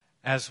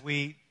As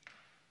we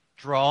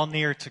draw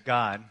near to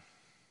God,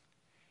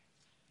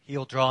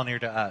 He'll draw near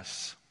to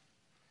us.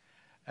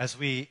 As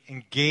we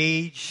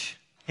engage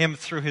Him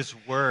through His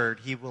Word,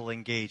 He will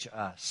engage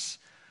us.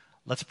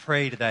 Let's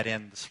pray to that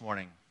end this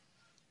morning.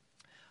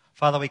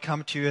 Father, we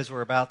come to you as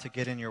we're about to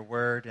get in your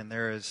Word, and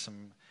there is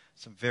some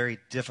very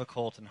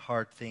difficult and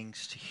hard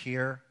things to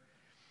hear.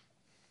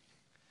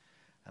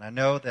 And I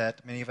know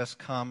that many of us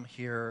come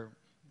here,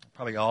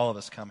 probably all of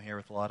us come here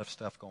with a lot of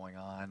stuff going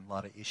on, a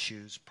lot of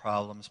issues,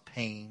 problems,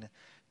 pain,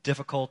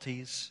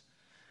 difficulties.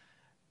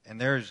 And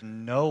there is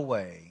no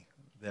way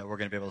that we're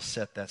going to be able to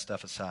set that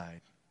stuff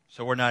aside.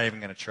 So we're not even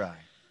going to try.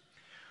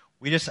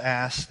 We just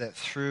ask that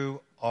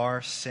through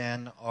our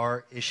sin,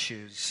 our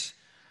issues,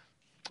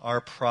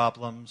 our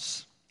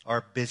problems,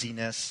 our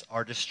busyness,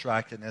 our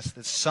distractedness,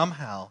 that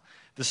somehow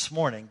this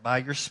morning, by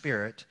your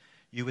Spirit,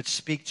 you would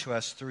speak to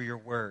us through your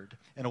word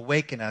and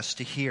awaken us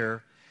to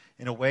hear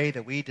in a way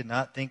that we did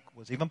not think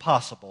was even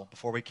possible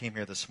before we came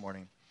here this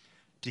morning.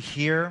 To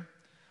hear,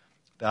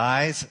 the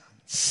eyes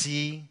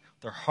see,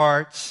 their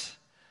hearts,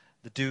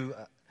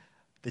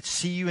 that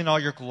see you in all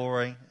your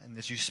glory, and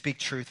as you speak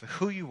truth of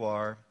who you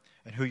are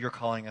and who you're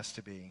calling us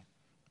to be.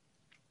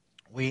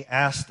 We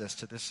ask this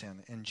to this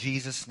end. In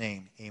Jesus'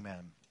 name,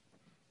 amen.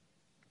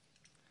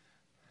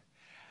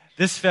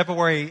 This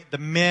February, the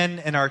men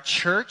in our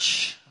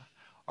church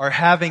are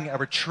having a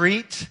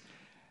retreat,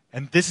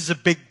 and this is a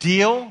big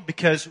deal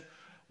because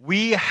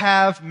we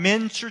have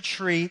men's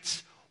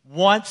retreats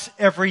once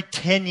every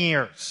 10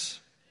 years.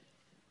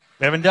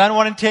 We haven't done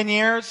one in 10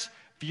 years.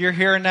 If you're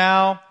here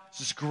now,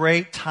 this is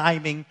great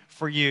timing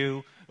for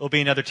you. It'll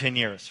be another 10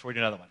 years before we do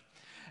another one.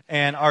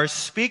 And our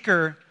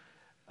speaker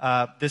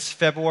this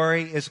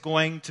February is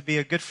going to be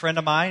a good friend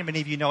of mine.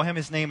 Many of you know him.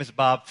 His name is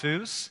Bob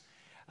Foose.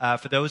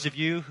 For those of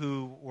you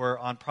who were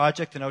on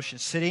project in Ocean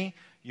City,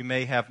 you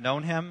may have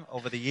known him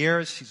over the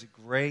years. He's a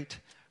great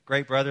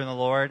brother in the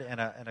Lord and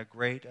a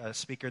great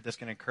speaker that's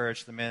going to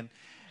encourage the men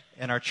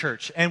in our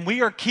church. And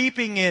we are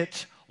keeping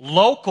it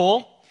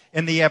local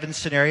in the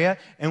Evanston area,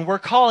 and we're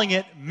calling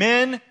it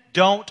Men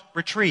Don't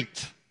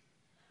Retreat.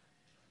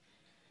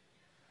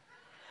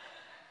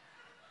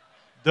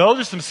 Those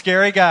are some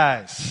scary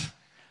guys.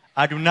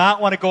 I do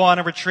not want to go on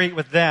a retreat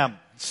with them.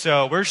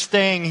 So we're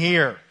staying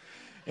here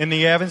in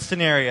the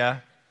Evanston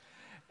area.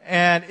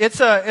 And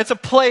it's a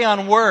play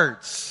on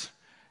words,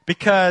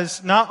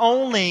 because not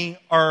only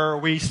are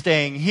we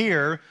staying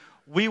here,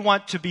 we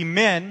want to be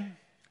men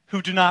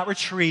who do not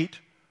retreat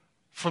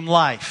from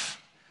life.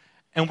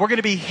 And we're going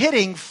to be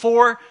hitting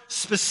 4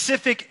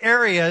 specific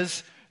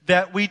areas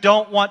that we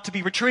don't want to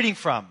be retreating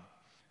from.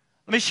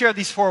 Let me share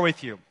these 4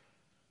 with you.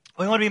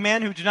 We want to be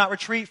men who do not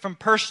retreat from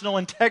personal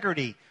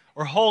integrity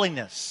or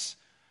holiness.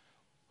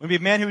 We want to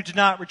be men who do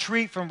not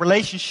retreat from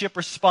relationship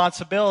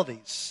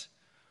responsibilities.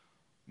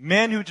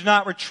 Men who do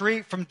not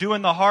retreat from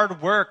doing the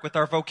hard work with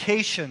our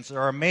vocations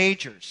or our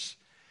majors.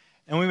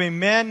 And we mean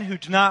men who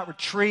do not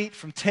retreat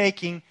from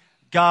taking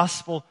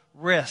gospel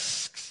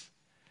risks.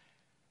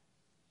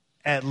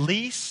 At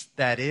least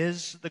that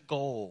is the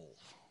goal.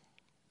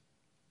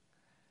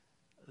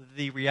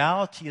 The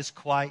reality is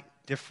quite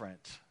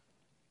different.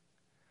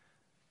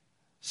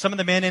 Some of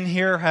the men in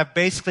here have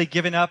basically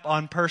given up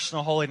on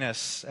personal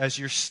holiness as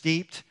you're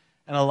steeped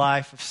in a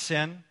life of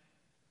sin.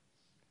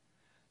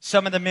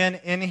 Some of the men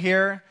in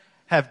here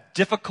have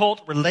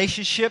difficult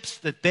relationships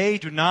that they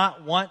do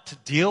not want to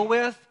deal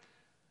with,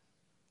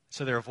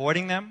 so they're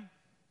avoiding them.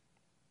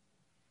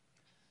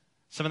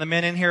 Some of the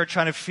men in here are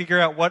trying to figure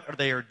out what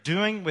they are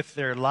doing with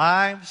their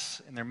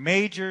lives and their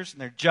majors and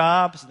their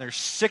jobs, and they're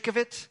sick of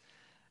it,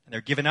 and they're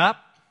giving up.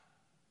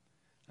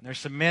 And there's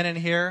some men in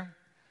here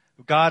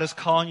who God is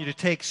calling you to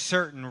take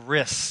certain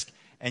risks,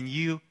 and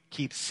you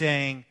keep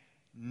saying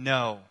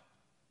no.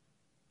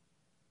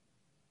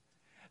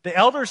 The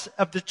elders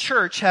of the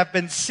church have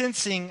been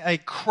sensing a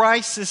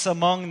crisis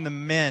among the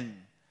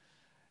men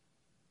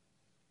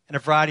in a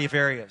variety of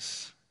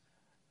areas.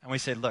 And we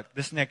say, look,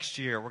 this next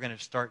year we're going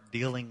to start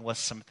dealing with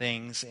some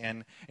things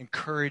and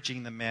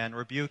encouraging the men,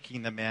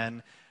 rebuking the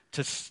men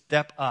to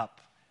step up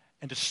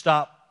and to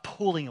stop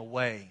pulling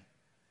away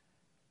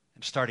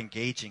and start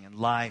engaging in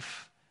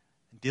life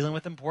and dealing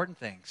with important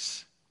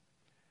things.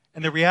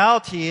 And the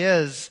reality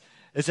is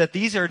that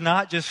these are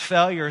not just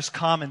failures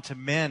common to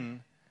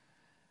men,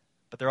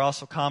 but they're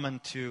also common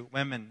to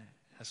women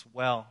as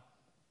well.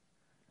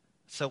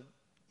 So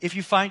if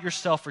you find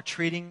yourself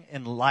retreating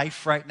in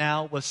life right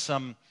now with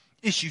some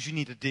issues you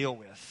need to deal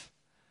with,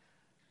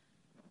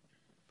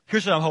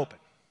 here's what I'm hoping.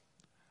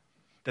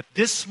 That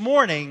this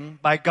morning,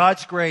 by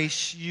God's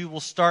grace, you will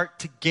start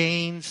to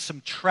gain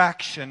some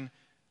traction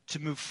to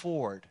move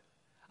forward.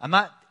 I'm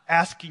not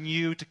asking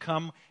you to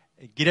come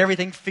and get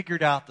everything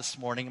figured out this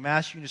morning. I'm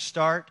asking you to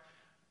start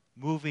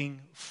moving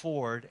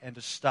forward and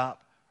to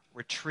stop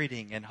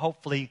retreating. And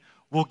hopefully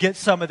we'll get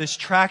some of this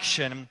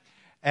traction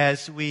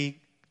as we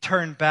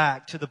turn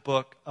back to the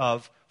book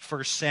of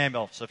 1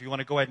 Samuel. So if you want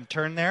to go ahead and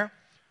turn there,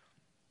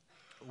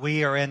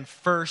 we are in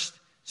 1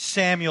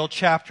 Samuel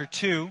chapter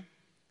 2.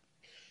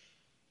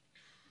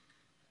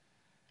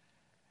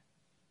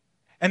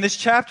 And this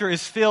chapter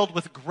is filled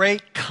with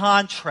great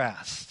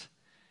contrast.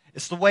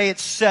 It's the way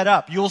it's set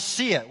up. You'll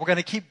see it. We're going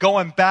to keep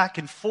going back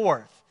and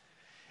forth.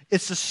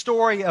 It's the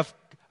story of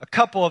a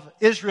couple of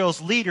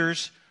Israel's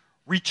leaders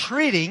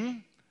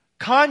retreating,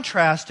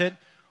 contrasted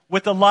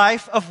with the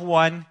life of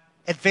one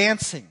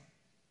advancing.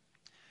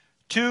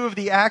 Two of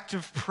the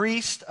active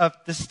priests of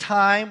this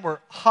time were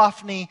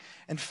Hophni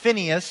and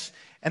Phinehas,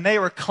 and they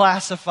were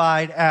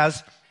classified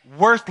as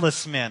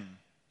worthless men.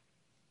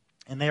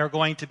 And they are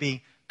going to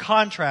be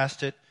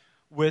contrasted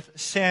with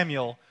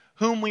Samuel,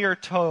 whom we are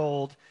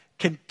told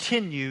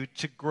continued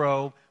to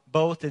grow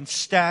both in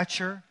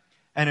stature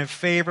and in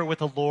favor with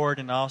the Lord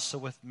and also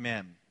with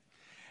men.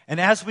 And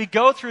as we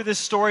go through this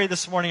story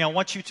this morning, I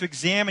want you to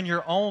examine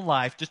your own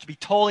life. Just to be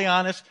totally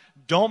honest,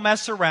 don't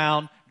mess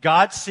around.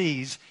 God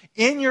sees.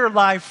 In your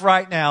life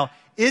right now,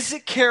 is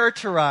it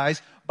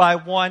characterized by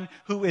one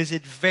who is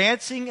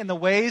advancing in the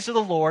ways of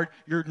the Lord?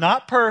 You're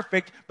not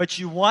perfect, but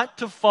you want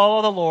to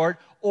follow the Lord.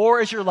 Or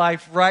is your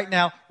life right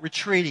now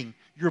retreating?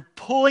 You're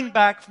pulling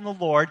back from the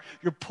Lord.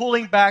 You're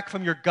pulling back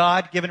from your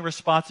God-given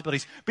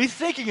responsibilities. Be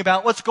thinking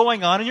about what's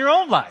going on in your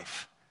own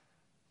life.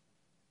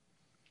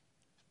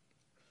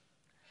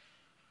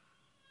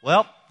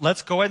 Well,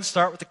 let's go ahead and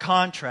start with the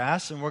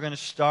contrast, and we're going to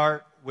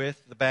start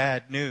with the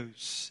bad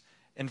news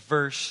in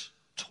verse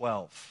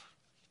 12.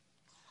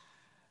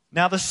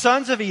 Now the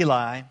sons of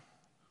Eli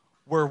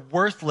were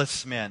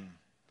worthless men.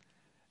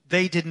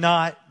 They did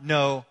not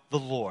know the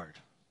Lord.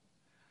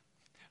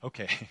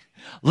 Okay,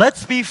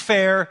 let's be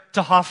fair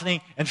to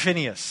Hophni and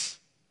Phinehas.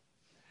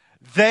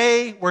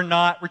 They were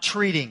not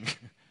retreating.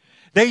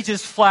 They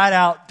just flat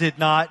out did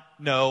not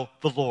know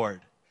the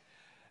Lord.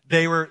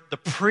 They were the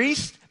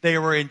priest. They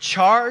were in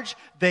charge.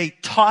 They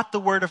taught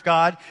the Word of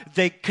God.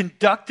 They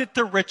conducted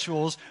the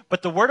rituals.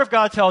 But the Word of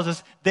God tells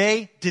us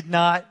they did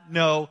not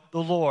know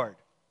the Lord.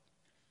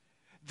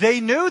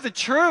 They knew the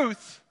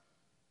truth,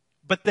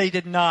 but they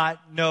did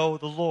not know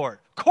the Lord.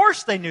 Of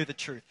course they knew the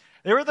truth.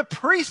 They were the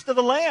priests of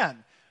the land.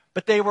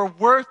 But they were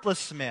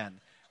worthless men,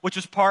 which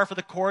was par for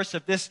the course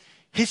of this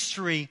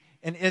history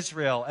in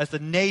Israel as the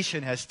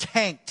nation has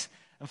tanked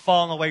and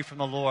fallen away from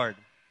the Lord.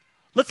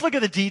 Let's look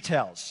at the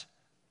details.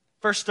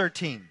 Verse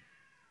 13.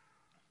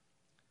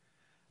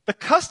 The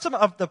custom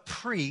of the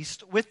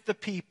priest with the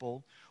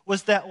people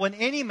was that when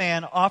any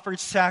man offered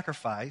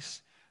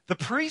sacrifice, the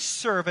priest's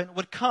servant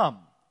would come.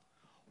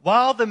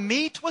 While the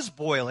meat was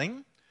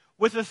boiling,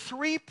 with a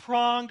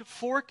three-pronged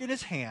fork in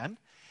his hand,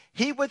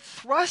 he would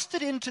thrust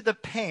it into the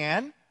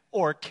pan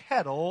or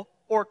kettle,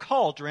 or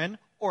cauldron,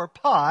 or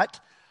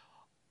pot.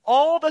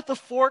 All that the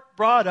fork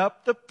brought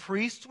up, the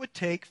priest would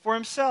take for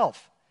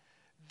himself.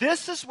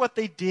 This is what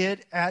they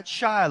did at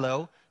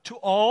Shiloh to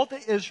all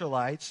the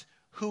Israelites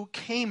who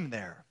came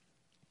there.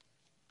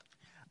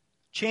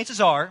 Chances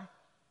are,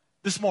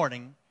 this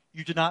morning,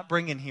 you did not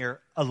bring in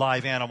here a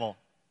live animal.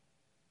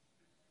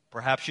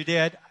 Perhaps you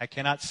did. I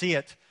cannot see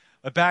it.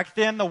 But back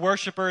then, the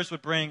worshipers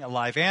would bring a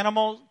live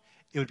animal.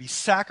 It would be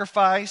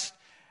sacrificed,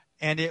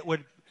 and it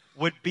would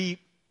be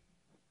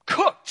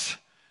cooked,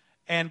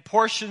 and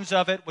portions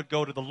of it would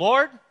go to the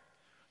Lord,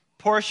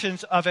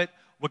 portions of it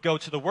would go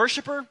to the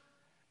worshiper,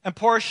 and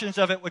portions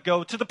of it would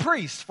go to the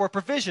priest for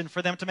provision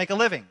for them to make a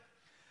living.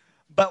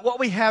 But what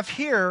we have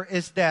here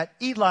is that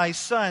Eli's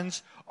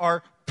sons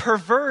are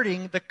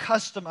perverting the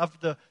custom of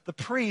the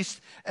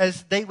priest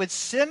as they would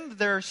send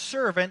their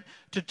servant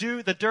to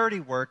do the dirty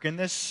work, and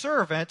this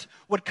servant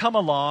would come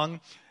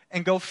along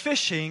and go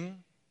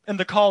fishing in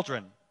the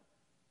cauldron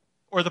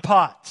or the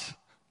pot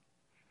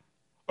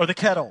or the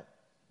kettle,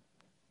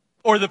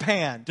 or the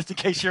pan, just in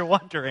case you're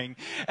wondering.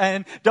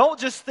 And don't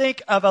just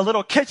think of a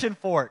little kitchen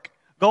fork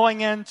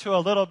going into a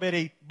little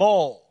bitty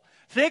bowl.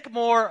 Think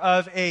more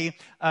of a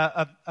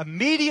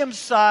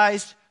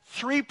medium-sized,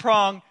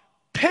 three-pronged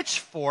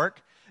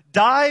pitchfork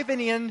diving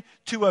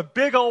into a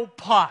big old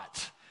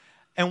pot.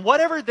 And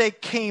whatever they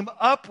came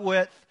up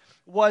with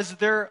was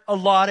their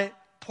allotted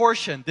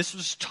portion. This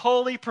was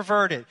totally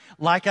perverted.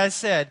 Like I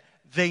said,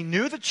 they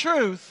knew the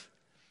truth,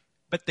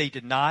 but they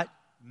did not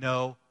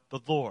know the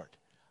Lord.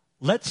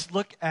 Let's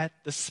look at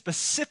the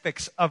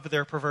specifics of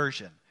their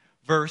perversion.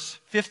 Verse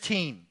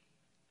 15.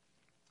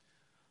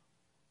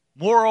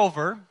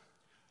 Moreover,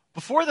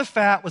 before the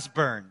fat was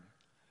burned,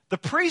 the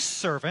priest's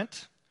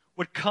servant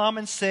would come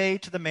and say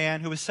to the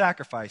man who was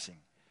sacrificing,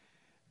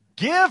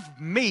 "Give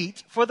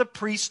meat for the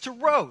priest to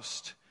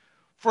roast,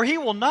 for he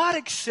will not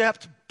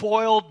accept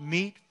boiled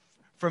meat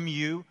from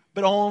you,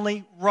 but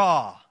only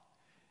raw."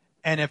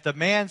 And if the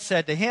man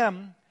said to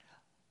him,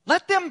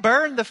 "Let them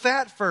burn the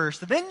fat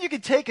first, and then you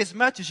can take as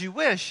much as you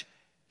wish,"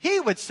 he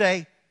would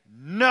say,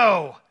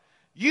 "No,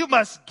 you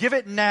must give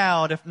it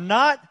now, and if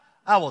not,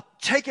 I will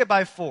take it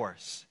by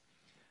force."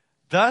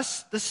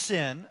 Thus the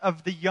sin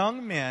of the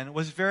young men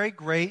was very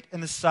great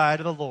in the sight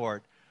of the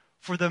Lord,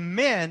 for the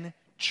men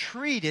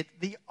treated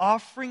the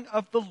offering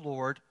of the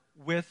Lord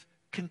with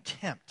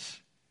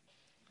contempt.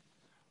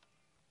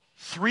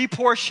 3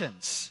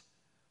 portions.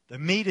 The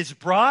meat is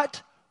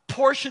brought.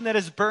 Portion that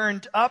is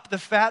burned up, the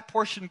fat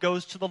portion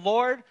goes to the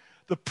Lord.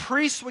 the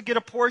priest would get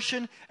a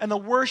portion and the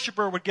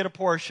worshiper would get a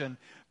portion.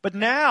 But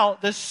now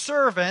the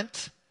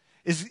servant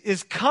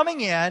is coming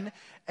in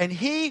and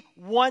he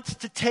wants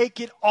to take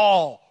it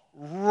all,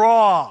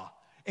 raw,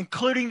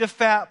 including the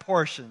fat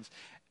portions.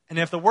 And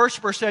if the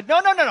worshiper said,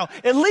 no,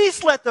 at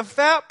least let the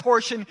fat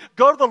portion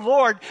go to the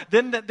Lord,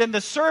 then the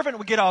servant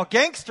would get all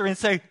gangster and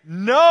say,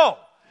 no,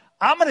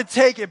 I'm going to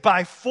take it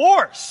by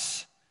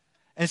force.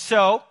 And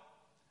so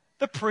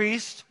the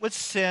priest would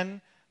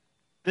send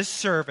this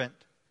servant,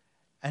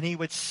 and he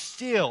would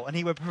steal, and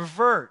he would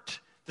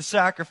pervert the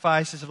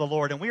sacrifices of the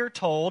Lord. And we are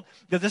told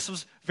that this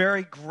was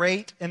very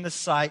great in the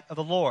sight of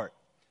the Lord.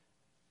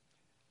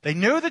 They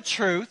knew the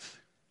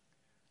truth,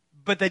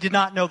 but they did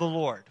not know the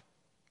Lord.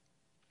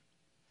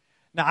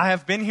 Now, I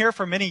have been here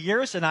for many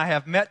years, and I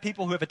have met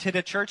people who have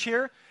attended church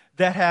here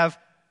that have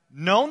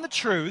known the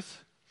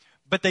truth,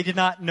 but they did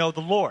not know the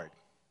Lord.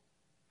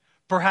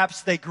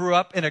 Perhaps they grew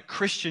up in a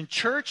Christian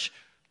church,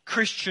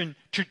 Christian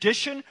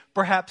tradition.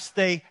 Perhaps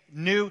they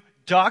knew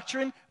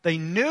doctrine. They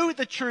knew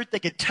the truth. They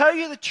could tell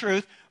you the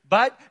truth,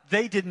 but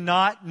they did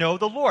not know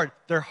the Lord.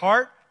 Their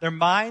heart, their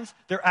minds,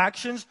 their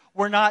actions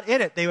were not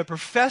in it. They would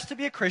profess to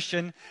be a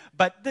Christian,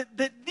 but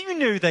you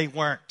knew they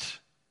weren't.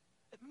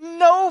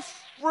 No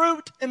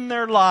fruit in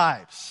their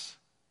lives.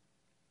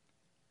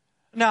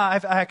 Now,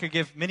 I could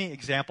give many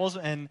examples,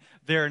 and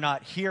they're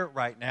not here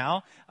right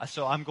now.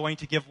 So I'm going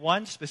to give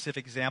one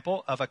specific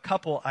example of a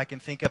couple I can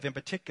think of in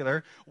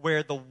particular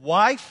where the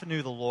wife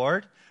knew the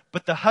Lord,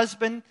 but the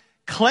husband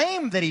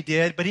claimed that he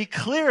did, but he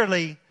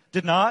clearly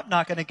did not. I'm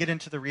not going to get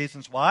into the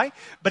reasons why.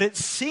 But it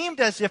seemed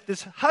as if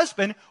this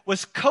husband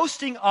was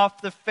coasting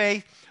off the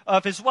faith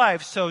of his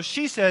wife. So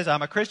she says,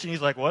 I'm a Christian.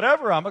 He's like,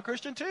 whatever, I'm a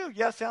Christian too.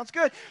 Yeah, sounds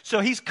good.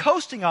 So he's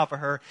coasting off of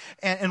her.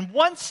 And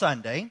one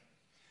Sunday,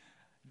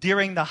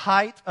 during the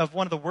height of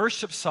one of the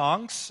worship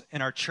songs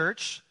in our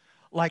church,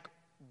 like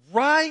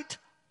right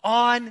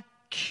on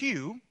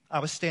cue, I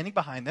was standing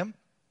behind them.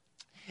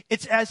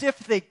 It's as if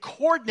they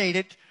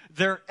coordinated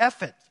their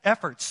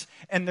efforts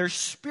and their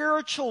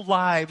spiritual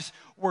lives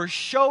were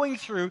showing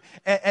through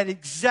at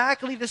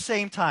exactly the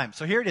same time.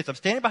 So here it is. I'm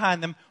standing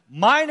behind them,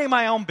 minding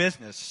my own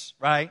business,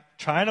 right?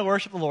 Trying to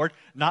worship the Lord,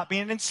 not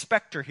being an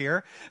inspector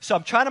here. So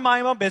I'm trying to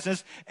mind my own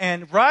business.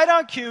 And right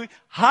on cue,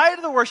 height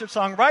of the worship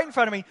song, right in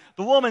front of me,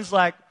 the woman's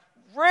like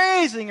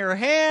raising her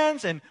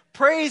hands and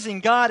praising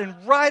God. And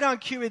right on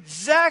cue,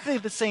 exactly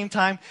at the same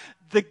time,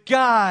 the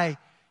guy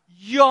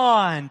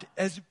yawned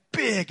as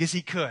big as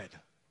he could.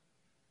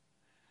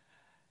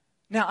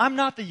 Now, I'm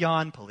not the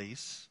yawn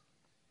police.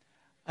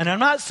 And I'm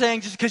not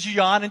saying just because you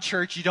yawn in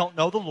church, you don't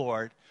know the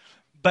Lord.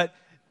 But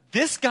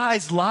this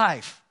guy's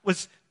life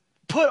was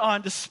put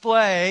on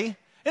display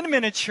in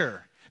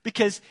miniature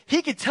because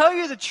he could tell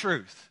you the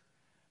truth,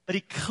 but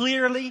he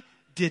clearly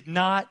did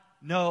not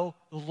know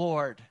the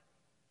Lord.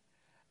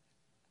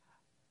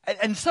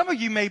 And some of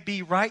you may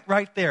be right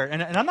there.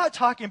 And I'm not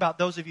talking about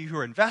those of you who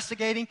are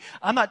investigating.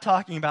 I'm not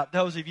talking about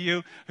those of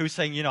you who are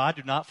saying, I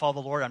do not follow the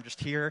Lord. I'm just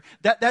here.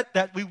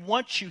 That we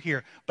want you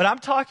here. But I'm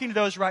talking to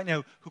those right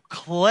now who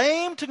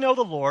claim to know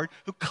the Lord,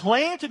 who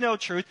claim to know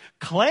truth,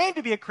 claim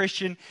to be a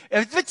Christian.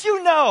 But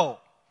you know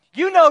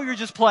you're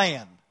just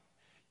playing.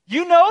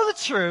 You know the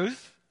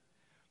truth,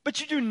 but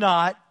you do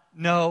not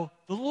know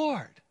the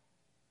Lord.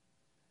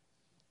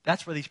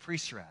 That's where these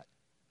priests are at.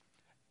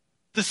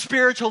 The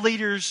spiritual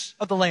leaders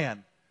of the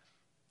land,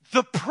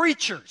 the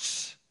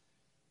preachers,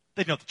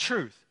 they know the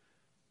truth,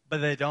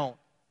 but they don't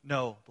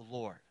know the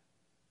Lord.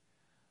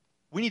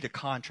 We need a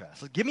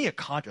contrast. Give me a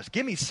contrast.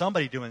 Give me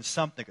somebody doing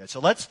something good. So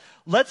let's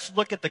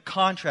look at the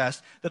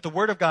contrast that the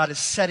Word of God is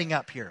setting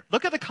up here.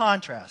 Look at the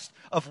contrast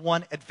of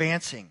one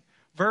advancing.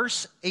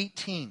 Verse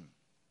 18.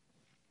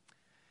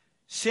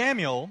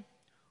 Samuel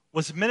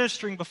was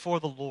ministering before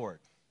the Lord,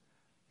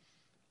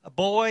 a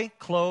boy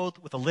clothed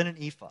with a linen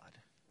ephod.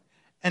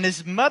 And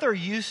his mother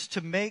used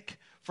to make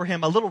for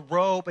him a little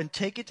robe and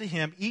take it to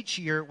him each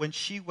year when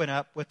she went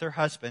up with her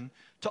husband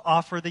to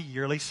offer the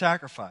yearly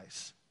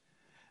sacrifice.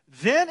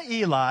 Then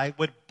Eli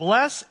would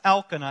bless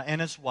Elkanah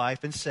and his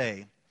wife and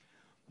say,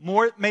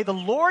 May the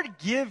Lord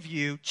give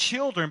you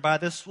children by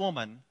this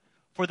woman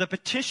for the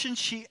petition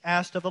she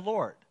asked of the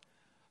Lord.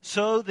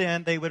 So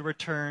then they would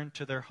return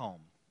to their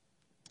home.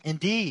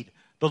 Indeed,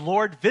 the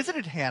Lord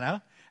visited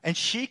Hannah, and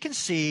she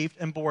conceived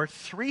and bore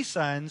 3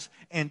 sons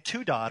and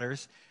 2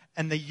 daughters.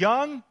 And the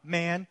young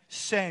man,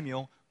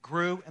 Samuel,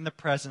 grew in the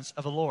presence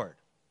of the Lord.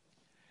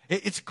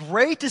 It's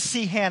great to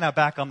see Hannah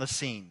back on the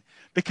scene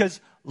because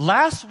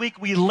last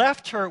week we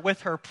left her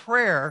with her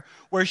prayer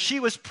where she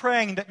was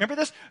praying that, remember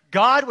this?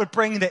 God would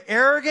bring the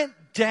arrogant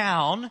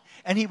down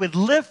and he would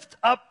lift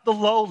up the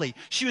lowly.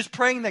 She was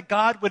praying that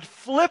God would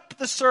flip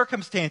the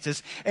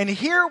circumstances. And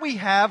here we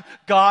have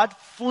God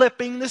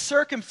flipping the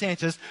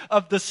circumstances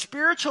of the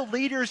spiritual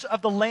leaders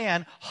of the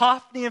land,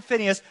 Hophni and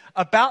Phinehas,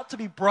 about to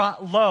be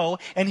brought low.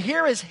 And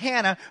here is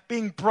Hannah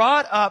being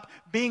brought up,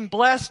 being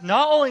blessed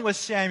not only with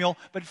Samuel,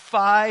 but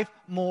 5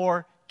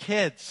 more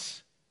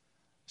kids.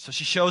 So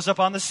she shows up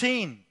on the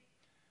scene.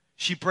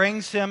 She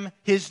brings him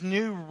his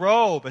new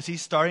robe as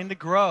he's starting to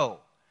grow.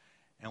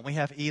 And we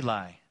have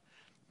Eli,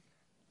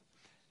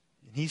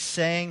 And he's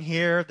saying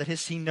here that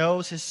he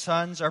knows his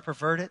sons are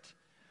perverted.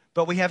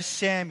 But we have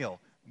Samuel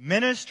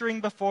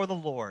ministering before the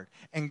Lord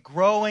and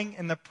growing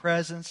in the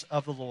presence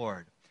of the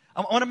Lord.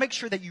 I want to make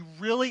sure that you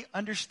really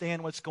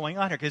understand what's going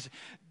on here, because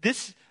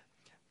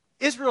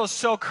Israel is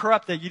so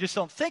corrupt that you just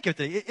don't think of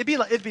it. It'd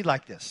be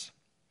like this.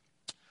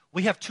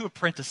 We have 2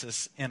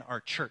 apprentices in our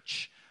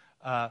church.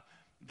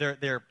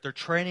 They're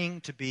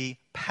training to be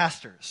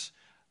pastors,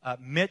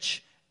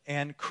 Mitch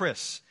and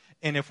Chris.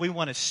 And if we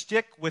want to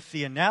stick with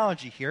the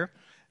analogy here,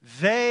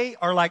 they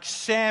are like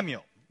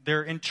Samuel.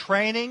 They're in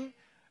training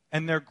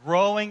and they're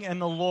growing in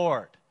the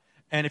Lord.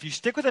 And if you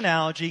stick with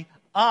analogy,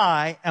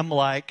 I am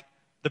like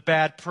the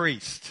bad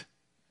priest.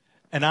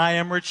 And I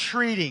am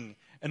retreating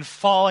and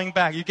falling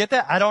back. You get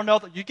that? I don't know.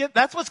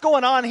 That's what's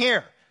going on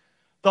here.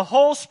 The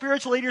whole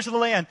spiritual leaders of the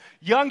land,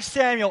 young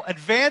Samuel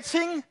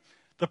advancing,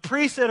 the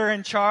priests that are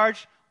in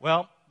charge,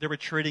 well, they're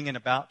retreating and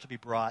about to be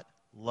brought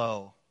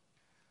low.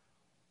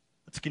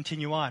 Let's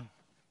continue on.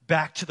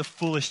 Back to the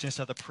foolishness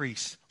of the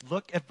priests.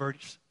 Look at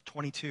verse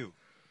 22.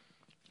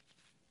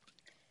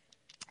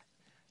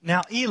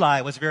 Now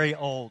Eli was very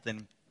old,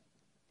 and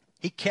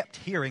he kept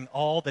hearing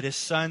all that his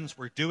sons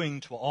were doing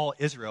to all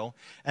Israel,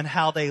 and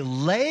how they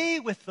lay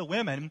with the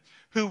women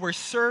who were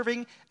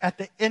serving at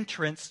the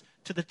entrance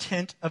to the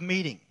tent of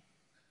meeting.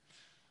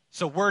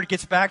 So word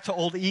gets back to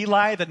old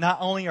Eli that not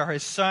only are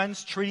his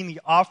sons treating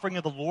the offering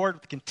of the Lord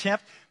with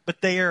contempt,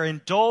 but they are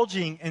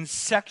indulging in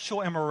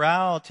sexual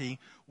immorality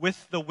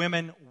with the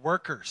women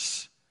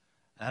workers.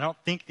 And I don't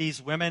think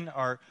these women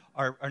are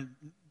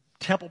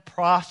temple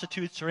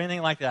prostitutes or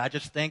anything like that. I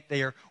just think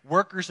they are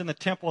workers in the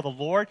temple of the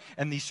Lord,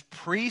 and these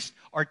priests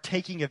are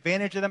taking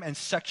advantage of them and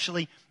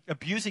sexually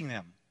abusing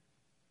them.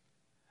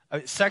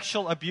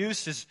 Sexual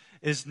abuse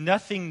is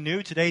nothing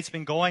new today. It's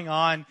been going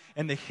on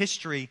in the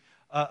history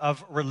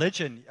of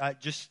religion.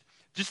 Just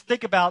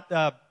think about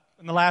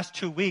in the last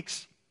 2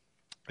 weeks,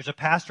 there's a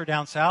pastor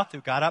down south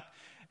who got up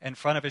in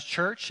front of his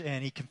church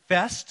and he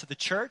confessed to the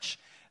church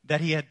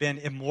that he had been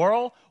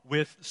immoral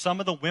with some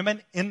of the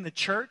women in the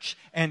church.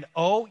 And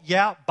oh,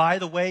 yeah, by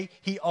the way,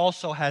 he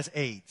also has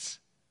AIDS.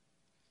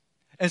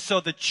 And so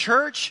the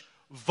church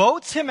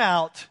votes him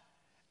out,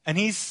 and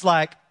he's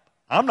like,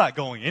 I'm not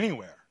going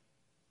anywhere.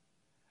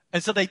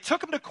 And so they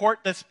took him to court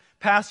this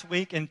past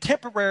week, and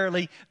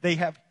temporarily they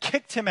have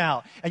kicked him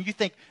out. And you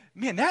think,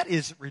 man, that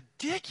is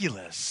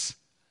ridiculous.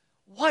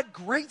 What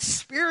great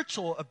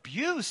spiritual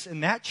abuse in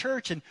that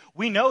church. And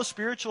we know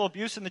spiritual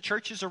abuse in the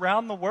churches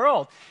around the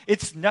world.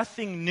 It's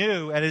nothing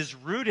new. It is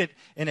rooted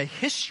in a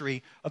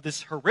history of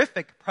this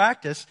horrific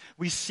practice.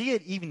 We see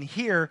it even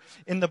here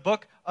in the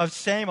book of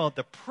Samuel.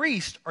 The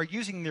priests are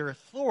using their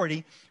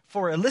authority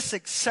for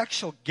illicit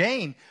sexual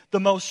gain. The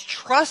most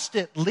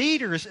trusted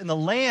leaders in the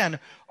land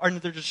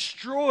they're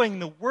destroying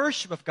the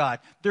worship of God.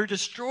 They're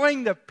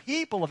destroying the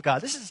people of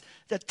God. This is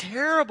a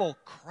terrible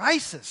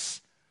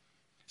crisis.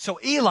 So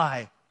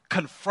Eli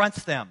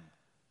confronts them.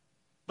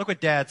 Look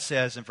what Dad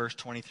says in verse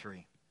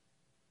 23.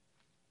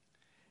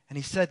 And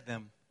he said to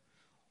them,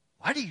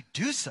 why do you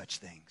do such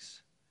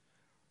things?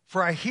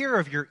 For I hear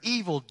of your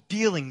evil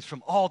dealings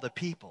from all the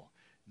people.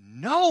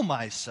 No,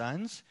 my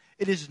sons,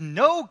 it is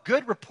no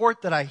good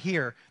report that I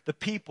hear the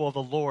people of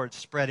the Lord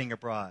spreading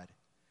abroad.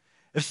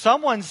 If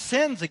someone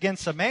sins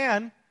against a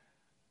man,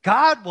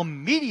 God will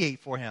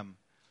mediate for him.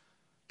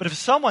 But if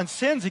someone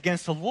sins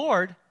against the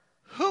Lord,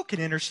 who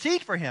can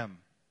intercede for him?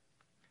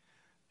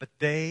 But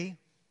they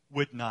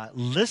would not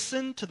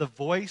listen to the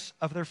voice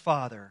of their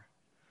father,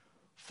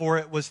 for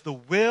it was the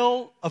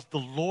will of the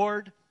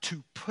Lord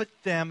to put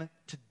them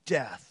to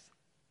death.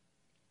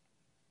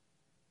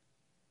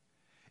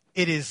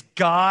 It is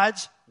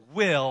God's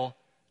will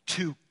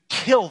to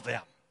kill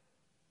them.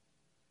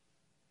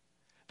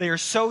 They are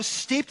so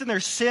steeped in their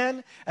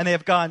sin, and they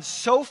have gone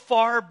so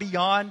far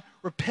beyond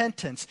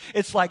repentance.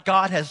 It's like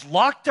God has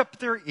locked up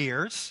their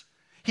ears.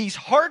 He's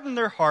hardened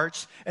their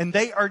hearts, and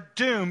they are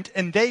doomed,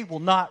 and they will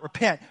not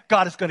repent.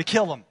 God is going to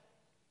kill them.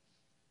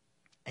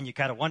 And you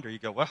kind of wonder, you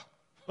go, well,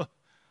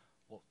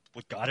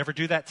 would God ever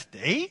do that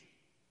today?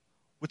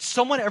 Would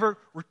someone ever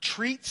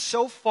retreat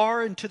so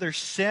far into their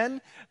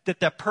sin that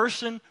that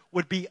person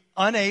would be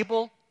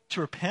unable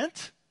to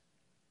repent?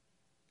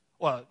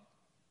 Well,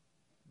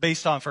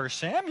 based on 1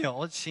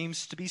 Samuel, it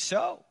seems to be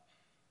so.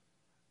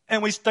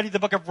 And we studied the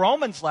book of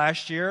Romans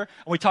last year,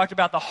 and we talked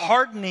about the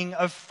hardening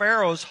of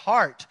Pharaoh's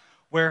heart,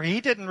 where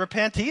he didn't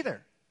repent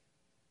either.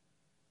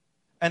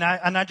 And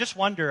I just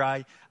wonder,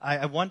 I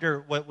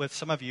wonder what, with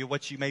some of you,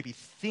 what you may be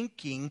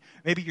thinking.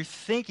 Maybe you're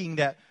thinking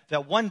that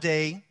one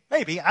day,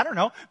 maybe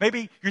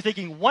you're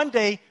thinking one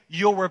day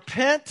you'll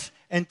repent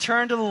and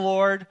turn to the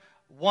Lord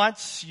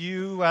once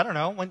you're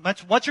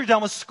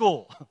done with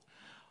school.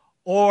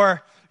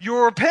 Or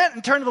you'll repent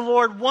and turn to the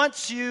Lord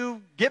once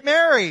you get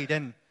married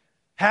and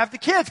have the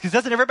kids, because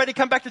doesn't everybody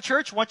come back to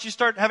church once you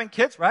start having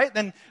kids, right?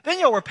 Then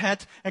you'll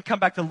repent and come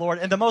back to the Lord.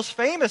 And the most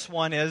famous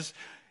one is,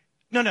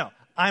 no,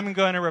 I'm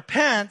going to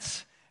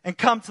repent and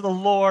come to the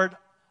Lord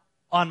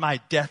on my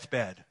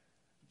deathbed.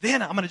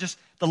 Then I'm going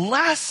the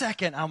last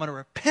second, I'm going to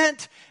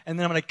repent, and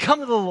then I'm going to come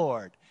to the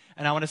Lord.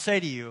 And I want to say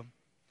to you,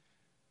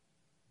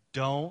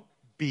 Don't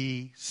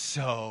be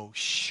so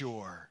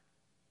sure.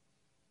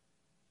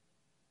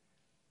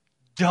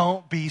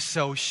 Don't be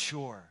so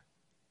sure.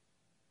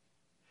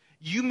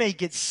 You may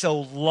get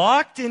so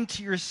locked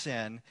into your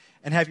sin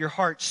and have your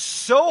heart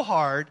so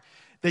hard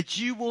that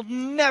you will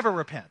never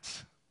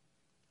repent.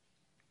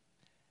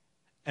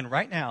 And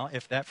right now,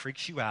 if that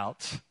freaks you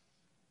out,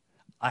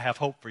 I have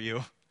hope for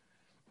you.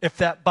 If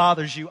that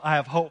bothers you, I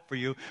have hope for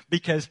you.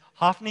 Because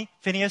Hophni,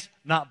 Phinehas,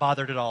 not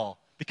bothered at all.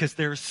 Because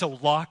they're so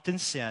locked in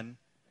sin,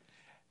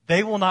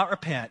 they will not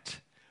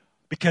repent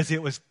because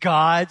it was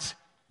God's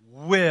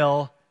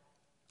will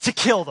to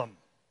kill them.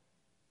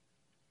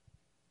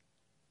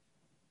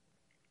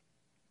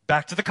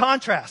 Back to the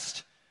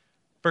contrast.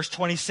 Verse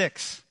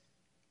 26.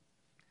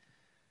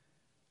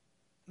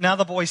 Now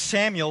the boy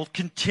Samuel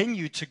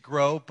continued to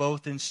grow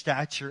both in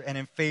stature and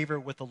in favor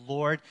with the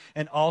Lord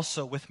and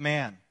also with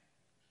man.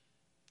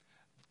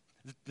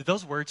 Did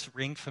those words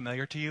ring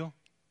familiar to you?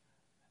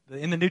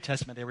 In the New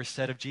Testament, they were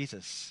said of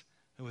Jesus,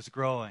 who was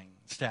growing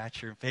in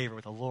stature and favor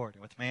with the Lord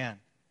and with man.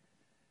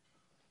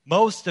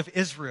 Most of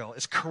Israel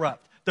is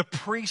corrupt. The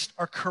priests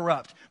are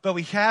corrupt. But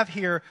we have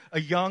here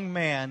a young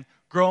man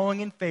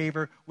growing in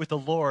favor with the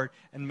Lord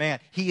and man.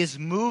 He is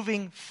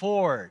moving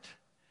forward.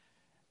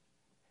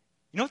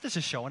 You know what this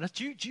is showing us?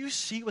 Do you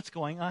see what's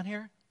going on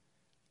here?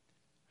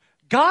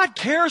 God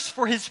cares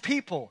for his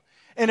people.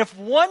 And if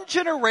one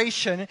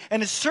generation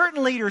and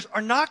certain leaders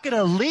are not going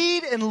to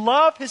lead and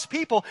love his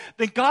people,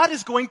 then God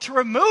is going to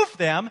remove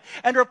them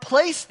and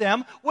replace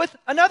them with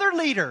another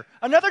leader,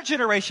 another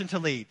generation to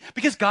lead.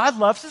 Because God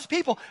loves his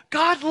people.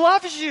 God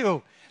loves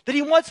you. That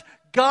he wants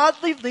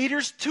godly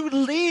leaders to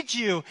lead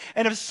you.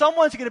 And if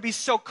someone's going to be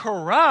so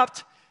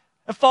corrupt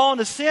and fall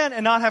into sin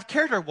and not have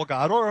character, well,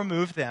 God will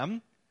remove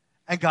them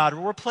and God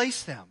will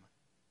replace them.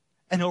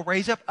 And he'll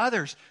raise up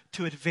others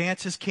to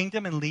advance his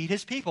kingdom and lead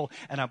his people.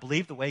 And I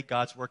believe the way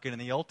God's working in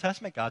the Old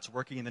Testament, God's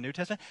working in the New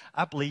Testament,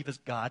 I believe as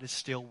God is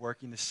still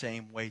working the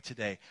same way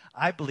today.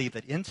 I believe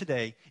that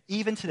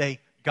even today,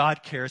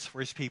 God cares for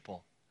his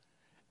people.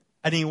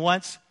 And he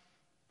wants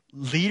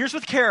leaders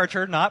with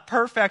character, not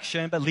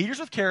perfection, but leaders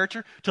with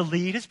character to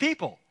lead his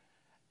people.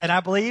 And I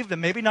believe that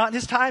maybe not in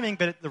his timing,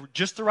 but at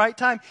just the right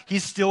time,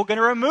 he's still going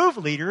to remove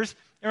leaders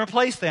and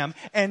replace them.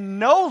 And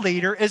no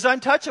leader is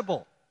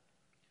untouchable.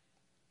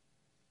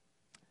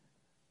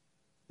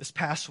 This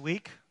past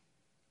week,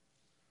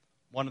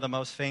 one of the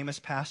most famous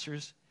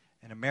pastors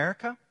in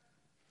America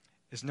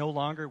is no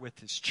longer with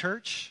his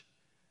church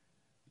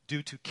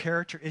due to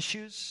character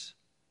issues.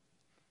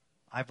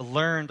 I've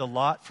learned a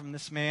lot from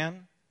this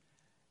man,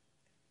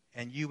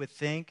 and you would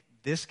think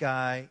this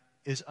guy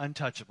is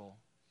untouchable.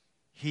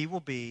 He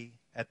will be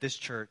at this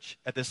church,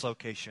 at this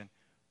location,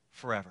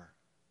 forever.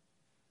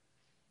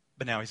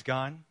 But now he's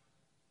gone,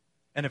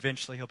 and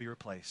eventually he'll be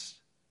replaced.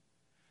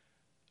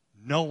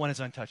 No one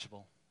is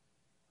untouchable.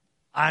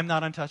 I'm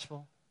not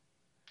untouchable.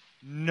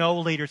 No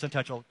leader is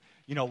untouchable.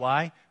 You know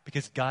why?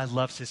 Because God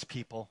loves his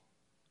people.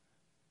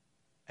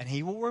 And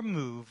he will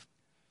remove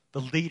the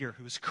leader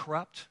who is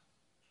corrupt,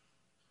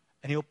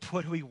 and he'll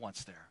put who he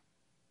wants there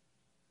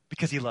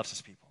because he loves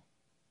his people.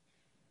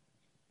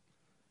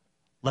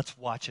 Let's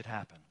watch it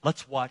happen.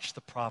 Let's watch the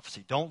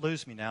prophecy. Don't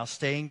lose me now.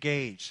 Stay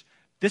engaged.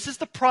 This is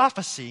the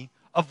prophecy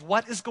of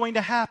what is going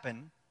to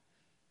happen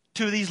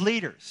to these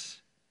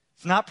leaders.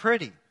 It's not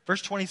pretty.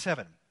 Verse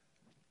 27.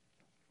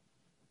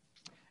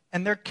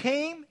 And there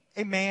came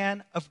a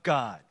man of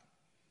God,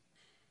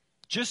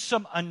 just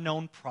some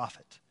unknown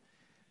prophet,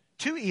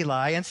 to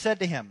Eli and said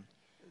to him,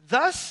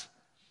 Thus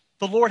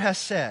the Lord has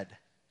said,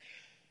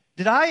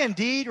 Did I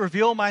indeed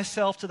reveal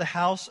myself to the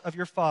house of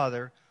your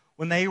father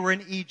when they were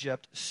in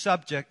Egypt,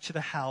 subject to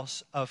the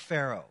house of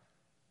Pharaoh?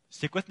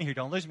 Stick with me here,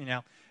 don't lose me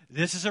now.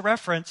 This is a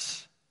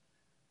reference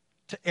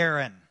to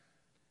Aaron.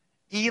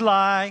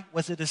 Eli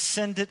was a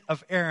descendant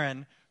of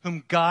Aaron,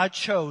 whom God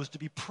chose to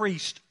be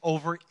priest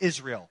over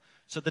Israel.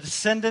 So the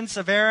descendants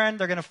of Aaron,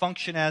 they're going to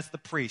function as the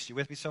priest. You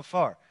with me so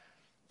far?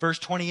 Verse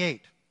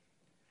 28.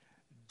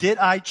 Did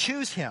I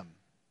choose him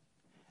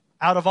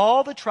out of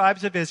all the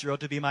tribes of Israel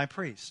to be my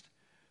priest,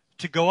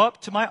 to go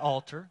up to my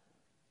altar,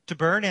 to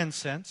burn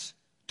incense,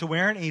 to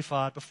wear an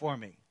ephod before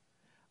me?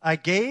 I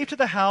gave to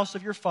the house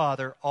of your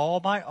father all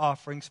my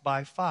offerings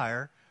by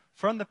fire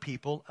from the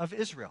people of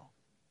Israel.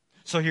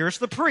 So here's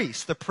the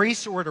priests. The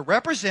priests were to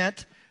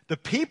represent the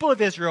people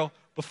of Israel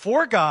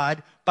before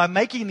God by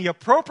making the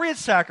appropriate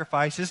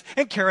sacrifices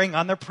and carrying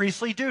on their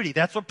priestly duty.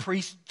 That's what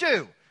priests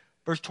do.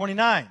 Verse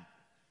 29.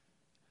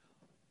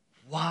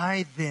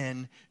 Why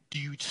then do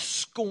you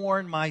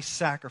scorn my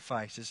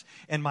sacrifices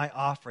and my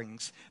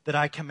offerings that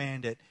I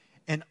commanded,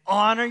 and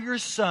honor your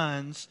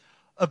sons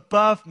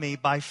above me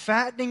by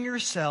fattening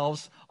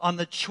yourselves on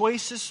the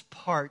choicest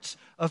parts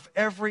of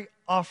every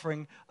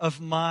offering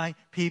of my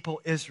people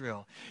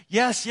Israel?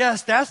 Yes,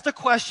 that's the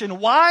question.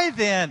 Why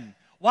then?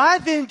 Why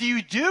then do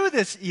you do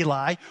this,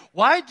 Eli?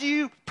 Why do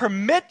you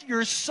permit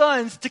your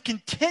sons to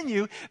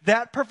continue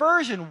that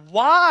perversion?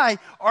 Why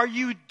are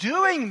you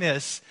doing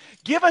this?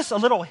 Give us a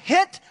little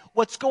hint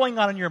what's going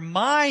on in your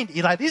mind,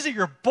 Eli. These are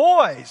your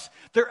boys.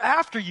 They're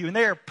after you, and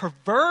they are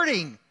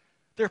perverting.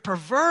 They're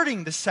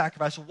perverting the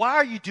sacrifice. Why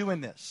are you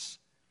doing this?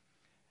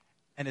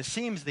 And it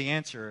seems the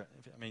answer,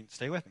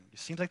 stay with me. It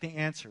seems like the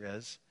answer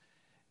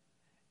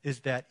is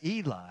that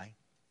Eli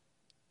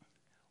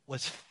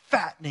was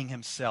fattening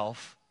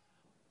himself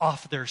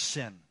off their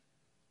sin.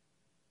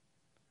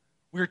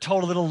 We were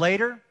told a little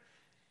later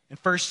in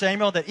 1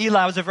 Samuel that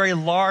Eli was a very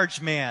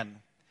large man.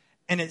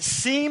 And it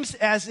seems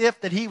as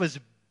if that he was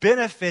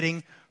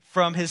benefiting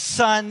from his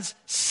son's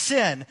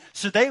sin.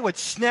 So they would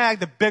snag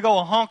the big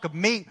old hunk of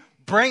meat,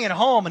 bring it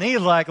home, and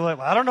he's like,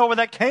 I don't know where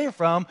that came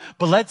from,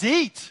 but let's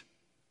eat.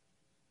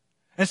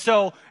 And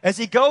so as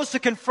he goes to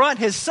confront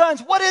his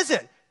sons, what is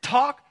it?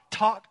 Talk,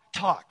 talk,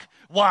 talk.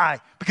 Why?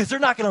 Because they're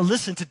not going to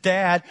listen to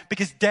Dad,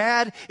 because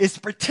Dad is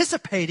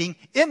participating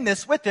in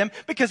this with them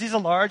because he's a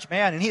large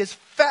man and he is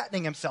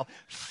fattening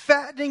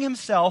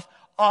himself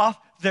off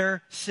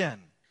their sin.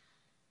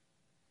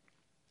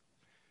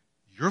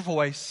 Your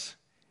voice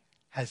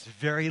has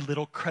very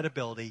little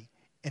credibility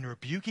in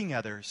rebuking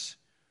others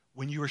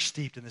when you are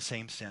steeped in the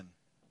same sin.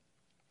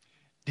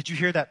 Did you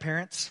hear that,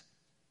 parents?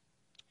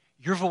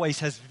 Your voice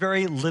has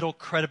very little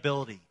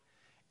credibility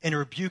in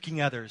rebuking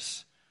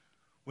others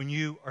when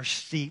you are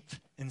steeped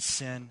in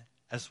sin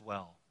as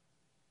well.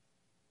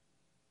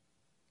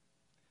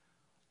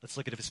 Let's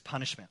look at his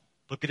punishment.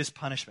 Look at his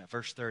punishment,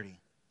 verse 30.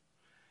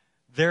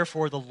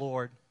 Therefore the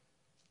Lord,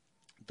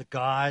 the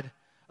God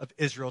of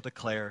Israel,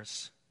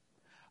 declares,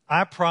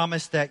 I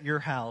promise that your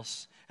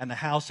house and the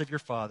house of your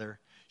father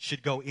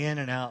should go in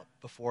and out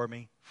before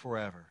me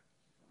forever.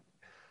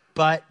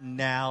 But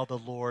now the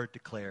Lord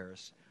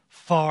declares,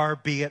 far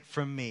be it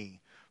from me.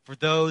 For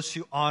those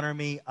who honor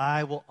me,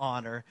 I will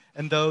honor,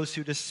 and those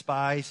who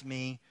despise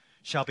me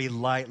shall be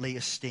lightly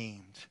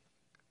esteemed.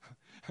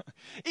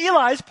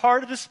 Eli is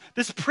part of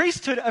this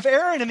priesthood of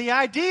Aaron, and the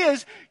idea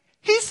is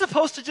he's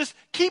supposed to just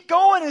keep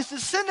going. His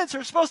descendants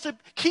are supposed to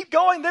keep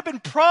going. They've been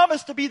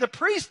promised to be the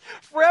priest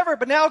forever,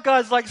 but now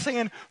God's like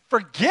saying,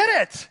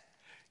 forget it.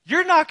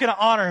 You're not going to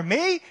honor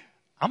me.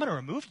 I'm going to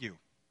remove you.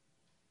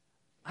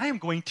 I am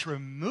going to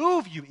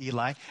remove you,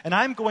 Eli, and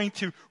I'm going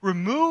to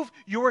remove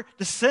your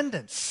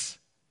descendants.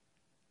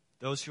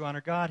 Those who honor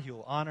God, he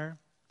will honor.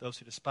 Those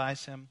who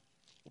despise him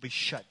will be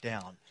shut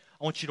down.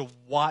 I want you to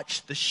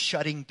watch the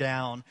shutting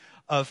down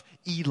of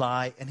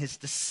Eli and his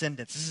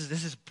descendants.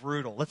 This is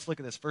brutal. Let's look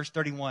at this. Verse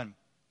 31.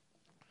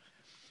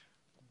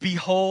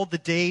 Behold, the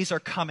days are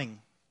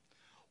coming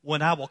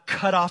when I will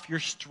cut off your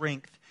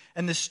strength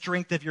and the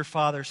strength of your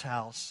father's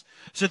house,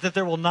 so that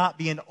there will not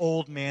be an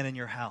old man in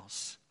your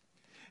house.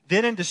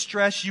 Then in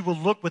distress you will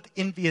look with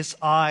envious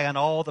eye on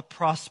all the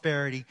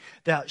prosperity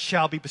that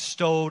shall be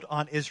bestowed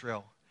on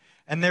Israel.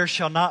 And there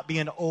shall not be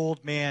an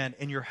old man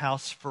in your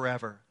house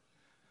forever.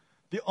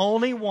 The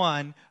only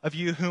one of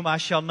you whom I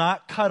shall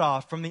not cut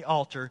off from the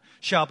altar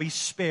shall be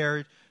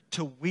spared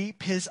to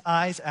weep his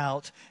eyes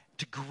out,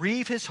 to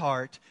grieve his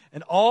heart,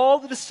 and all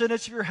the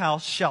descendants of your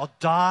house shall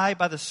die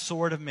by the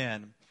sword of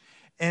men.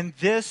 And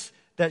this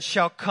that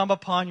shall come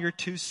upon your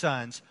two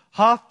sons,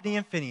 Hophni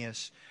and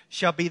Phinehas,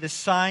 shall be the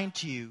sign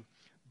to you.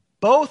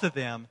 Both of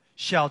them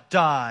shall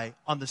die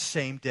on the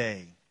same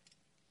day.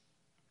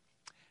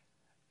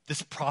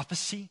 This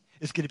prophecy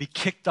is going to be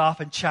kicked off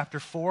in chapter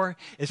 4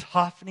 as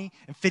Hophni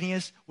and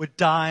Phinehas would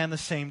die on the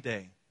same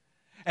day.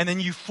 And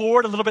then you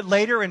forward a little bit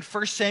later in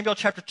 1 Samuel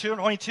chapter 2 and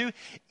 22,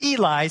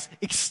 Eli's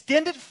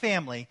extended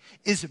family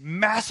is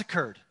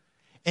massacred.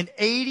 And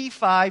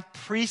 85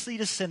 priestly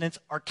descendants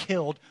are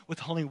killed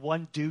with only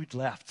one dude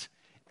left,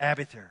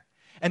 Abiathar.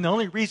 And the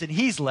only reason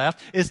he's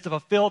left is to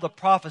fulfill the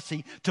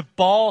prophecy, to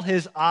bawl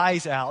his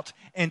eyes out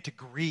and to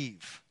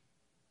grieve.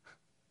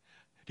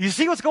 Do you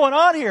see what's going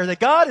on here? That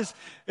God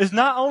is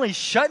not only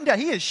shutting down,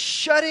 he is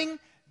shutting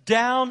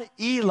down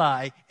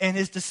Eli and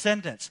his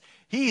descendants.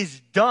 He is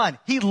done.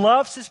 He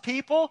loves his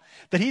people,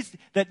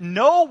 that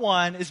no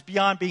one is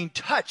beyond being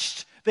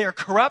touched. They are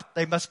corrupt.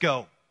 They must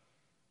go.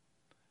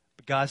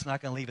 But God's not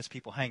going to leave his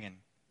people hanging.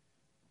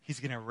 He's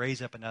going to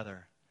raise up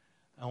another.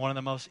 And one of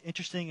the most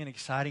interesting and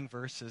exciting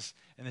verses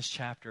in this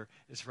chapter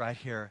is right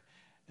here,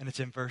 and it's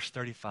in verse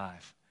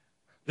 35.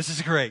 This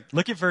is great.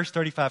 Look at verse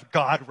 35.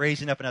 God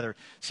raising up another.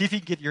 See if you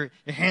can get your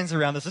hands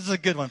around this. This is a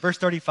good one. Verse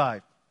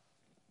 35.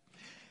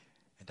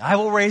 And I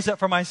will raise up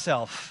for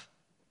myself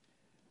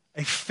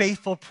a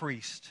faithful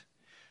priest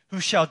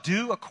who shall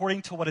do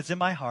according to what is in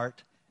my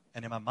heart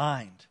and in my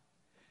mind.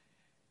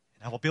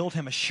 And I will build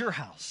him a sure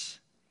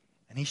house,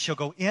 and he shall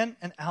go in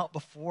and out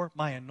before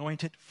my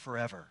anointed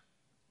forever.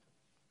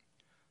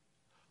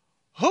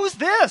 Who's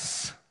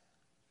this?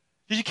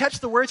 Did you catch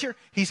the words here?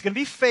 He's going to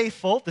be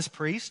faithful, this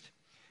priest.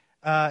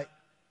 This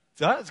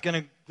is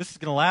going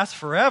to last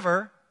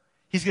forever.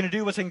 He's going to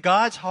do what's in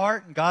God's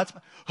heart and God's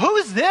mind. Who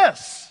is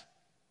this?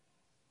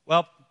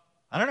 Well,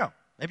 I don't know.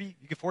 Maybe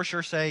you could for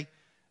sure say,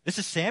 this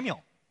is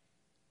Samuel.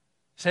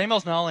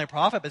 Samuel's not only a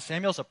prophet, but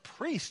Samuel's a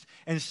priest.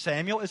 And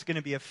Samuel is going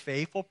to be a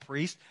faithful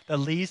priest that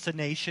leads the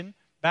nation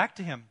back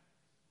to him.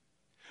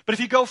 But if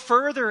you go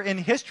further in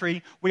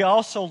history, we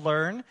also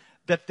learn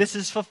that this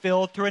is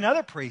fulfilled through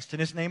another priest, and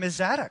his name is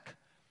Zadok.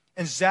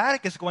 And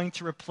Zadok is going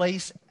to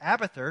replace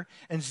Abiathar,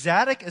 and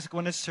Zadok is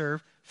going to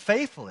serve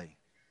faithfully.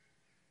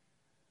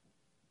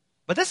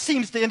 But this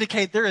seems to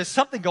indicate there is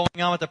something going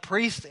on with the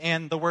priest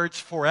and the words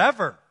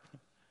forever.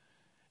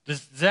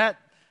 Does that,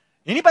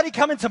 anybody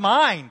come into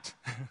mind?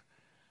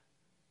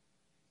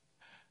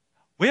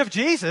 We have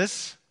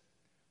Jesus,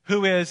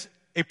 who is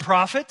a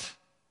prophet.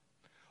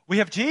 We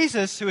have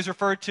Jesus, who is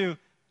referred to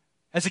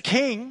as a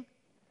king.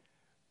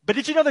 But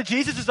did you know that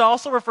Jesus is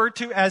also referred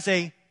to as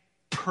a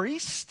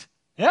priest?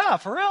 Yeah,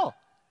 for real.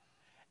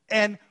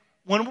 And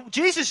when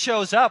Jesus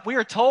shows up, we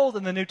are told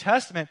in the New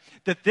Testament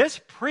that this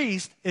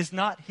priest is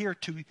not here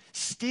to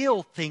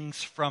steal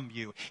things from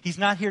you. He's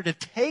not here to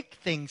take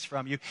things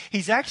from you.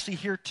 He's actually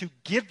here to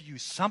give you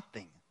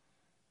something.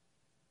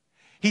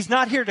 He's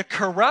not here to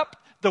corrupt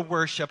the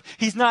worship.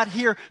 He's not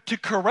here to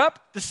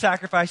corrupt the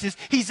sacrifices.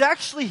 He's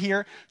actually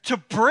here to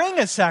bring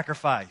a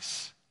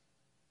sacrifice.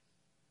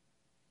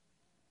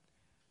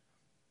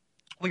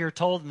 We are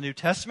told in the New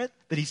Testament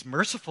that he's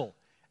merciful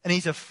and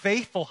he's a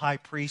faithful high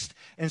priest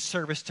in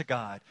service to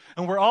God.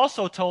 And we're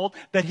also told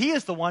that he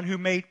is the one who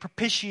made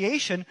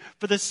propitiation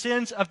for the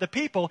sins of the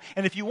people.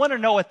 And if you want to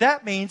know what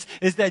that means,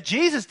 is that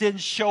Jesus didn't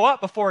show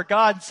up before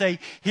God and say,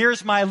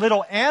 here's my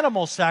little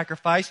animal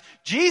sacrifice.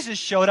 Jesus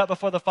showed up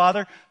before the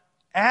Father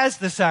as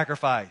the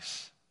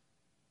sacrifice.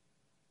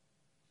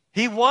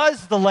 He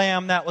was the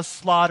lamb that was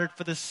slaughtered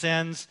for the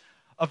sins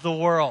of the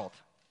world.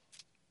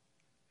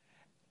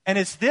 And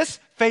it's this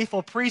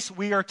faithful priest,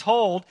 we are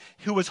told,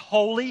 who was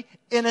holy,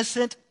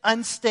 innocent,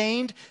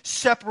 unstained,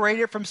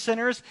 separated from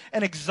sinners,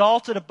 and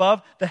exalted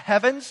above the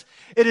heavens.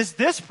 It is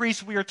this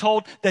priest, we are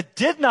told, that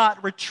did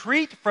not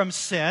retreat from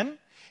sin.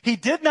 He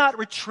did not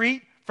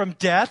retreat from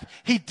death.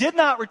 He did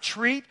not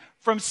retreat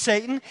from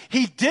Satan.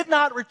 He did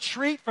not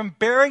retreat from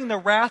bearing the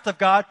wrath of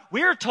God.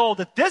 We are told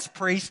that this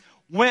priest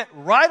went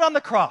right on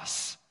the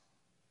cross,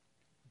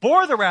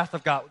 bore the wrath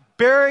of God,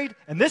 buried,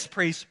 and this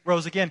priest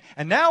rose again.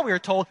 And now we are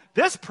told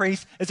this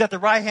priest is at the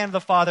right hand of the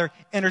Father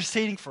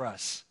interceding for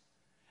us.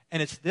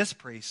 And it's this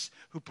priest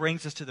who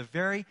brings us to the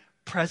very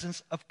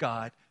presence of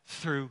God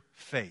through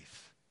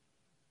faith.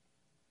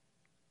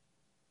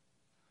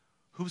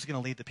 Who's going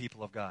to lead the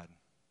people of God?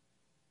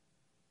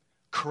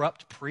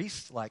 Corrupt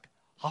priests like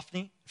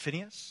Hophni,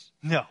 Phinehas?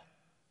 No.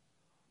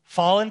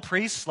 Fallen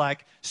priests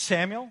like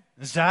Samuel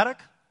and Zadok?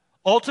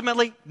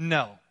 Ultimately,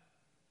 no.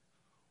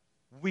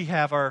 We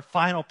have our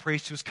final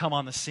priest who's come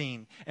on the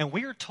scene. And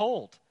we are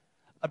told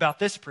about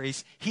this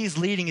priest, he's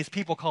leading his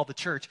people called the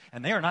church,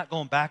 and they are not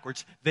going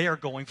backwards, they are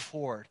going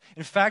forward.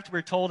 In fact,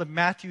 we're told in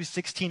Matthew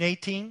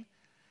 16:18,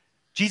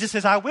 Jesus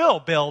says, I will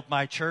build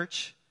my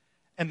church,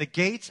 and the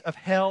gates of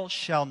hell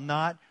shall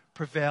not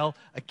prevail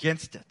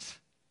against it.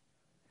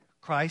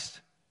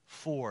 Christ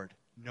forward,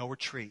 no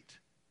retreat.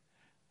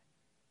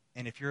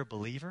 And if you're a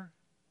believer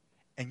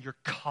and you're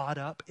caught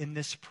up in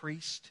this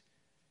priest,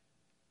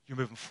 you're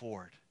moving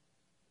forward.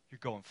 You're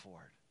going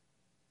forward.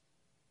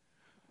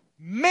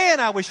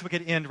 Man, I wish we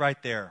could end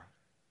right there.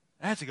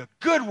 That's a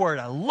good word.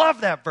 I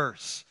love that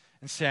verse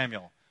in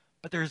Samuel.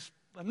 But there's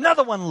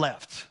another one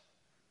left.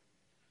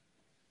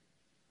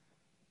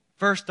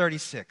 Verse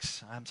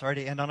 36. I'm sorry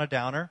to end on a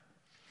downer.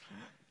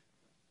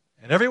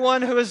 And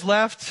everyone who is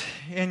left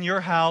in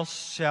your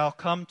house shall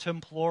come to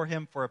implore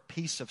him for a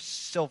piece of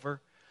silver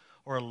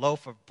or a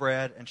loaf of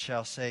bread, and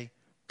shall say,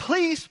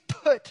 please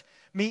put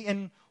me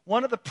in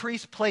one of the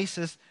priest's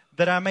places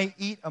that I may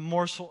eat a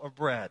morsel of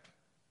bread.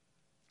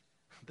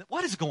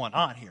 What is going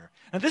on here?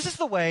 And this is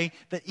the way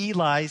that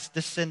Eli's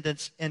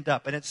descendants end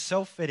up. And it's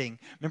so fitting.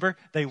 Remember,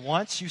 they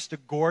once used to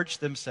gorge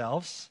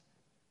themselves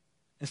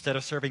instead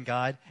of serving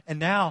God. And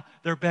now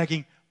they're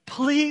begging,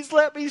 please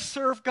let me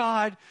serve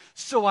God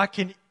so I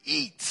can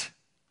eat.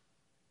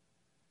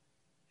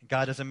 And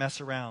God doesn't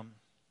mess around.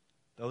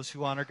 Those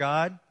who honor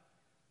God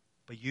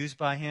will be used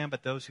by him,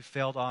 but those who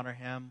fail to honor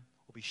him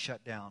will be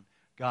shut down.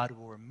 God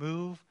will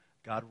remove,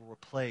 God will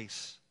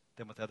replace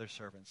them with other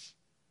servants.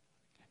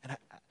 And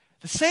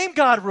the same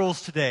God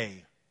rules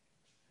today.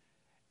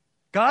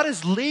 God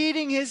is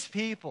leading his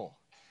people,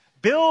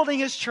 building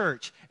his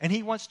church, and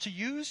he wants to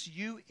use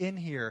you in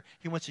here.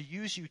 He wants to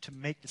use you to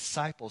make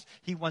disciples.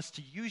 He wants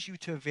to use you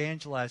to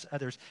evangelize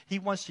others. He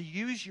wants to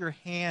use your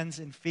hands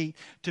and feet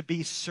to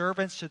be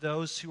servants to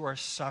those who are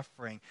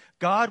suffering.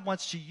 God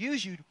wants to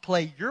use you to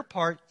play your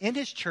part in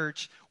his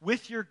church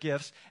with your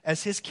gifts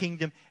as his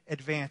kingdom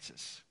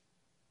advances.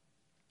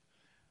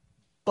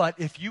 But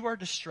if you are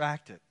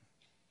distracted,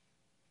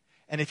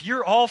 and if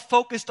you're all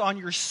focused on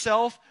your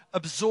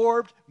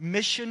self-absorbed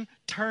mission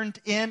turned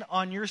in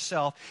on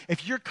yourself,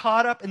 if you're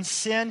caught up in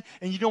sin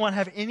and you don't want to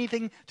have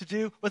anything to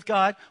do with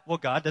God, well,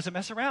 God doesn't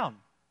mess around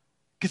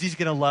because he's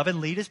going to love and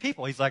lead his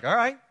people. He's like, all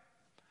right,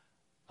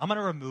 I'm going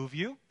to remove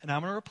you and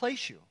I'm going to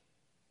replace you.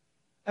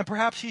 And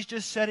perhaps he's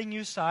just setting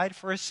you aside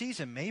for a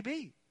season,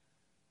 maybe.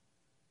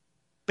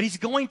 But he's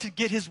going to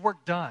get his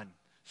work done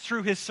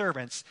through his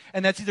servants.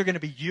 And that's either going to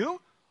be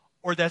you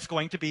or that's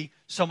going to be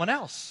someone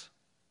else.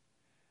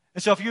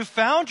 And so if you've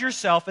found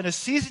yourself in a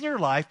season in your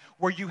life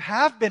where you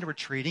have been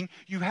retreating,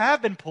 you have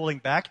been pulling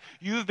back,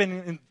 you've been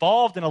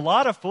involved in a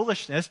lot of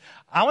foolishness,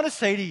 I want to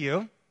say to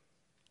you,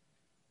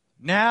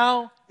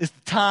 now is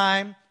the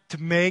time to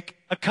make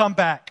a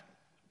comeback.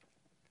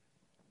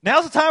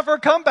 Now's the time for a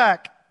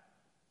comeback.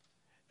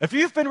 If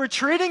you've been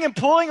retreating and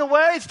pulling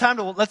away, it's time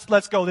to,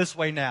 let's go this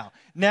way now.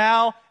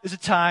 Now is the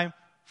time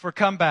for a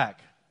comeback.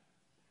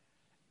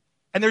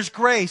 And there's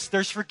grace,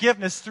 there's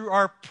forgiveness through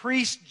our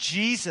priest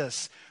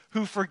Jesus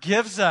who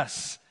forgives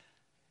us.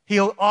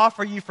 He'll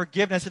offer you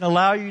forgiveness and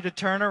allow you to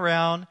turn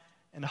around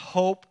and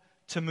hope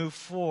to move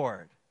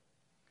forward.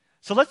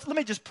 So let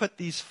me just put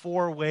these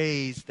 4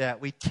 ways that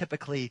we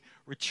typically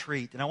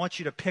retreat. And I want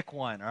you to pick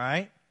one, all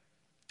right?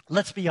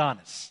 Let's be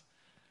honest.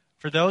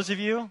 For those of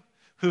you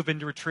who've been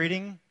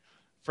retreating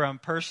from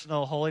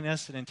personal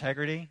holiness and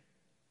integrity,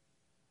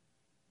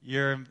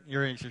 you're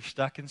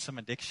stuck in some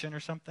addiction or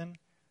something,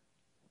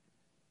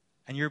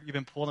 and you've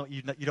been pulling,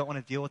 you don't want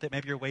to deal with it.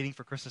 Maybe you're waiting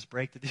for Christmas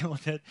break to deal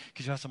with it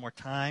because you have some more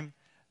time.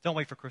 Don't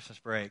wait for Christmas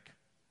break.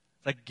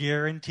 I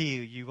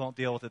guarantee you won't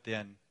deal with it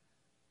then.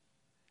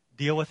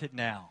 Deal with it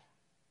now.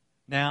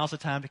 Now's the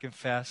time to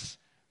confess,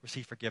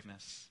 receive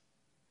forgiveness.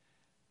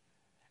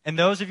 And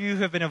those of you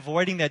who have been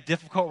avoiding that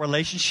difficult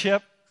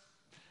relationship,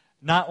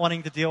 not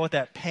wanting to deal with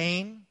that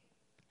pain,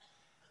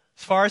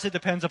 as far as it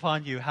depends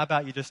upon you, how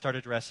about you just start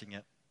addressing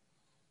it?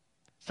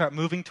 Start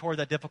moving toward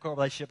that difficult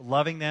relationship,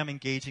 loving them,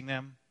 engaging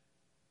them.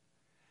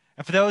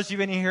 And for those of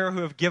you in here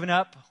who have given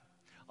up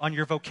on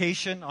your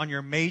vocation, on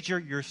your major,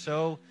 you're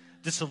so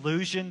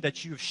disillusioned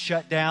that you've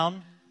shut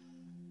down,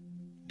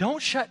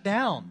 don't shut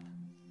down.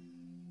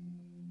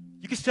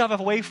 You can still have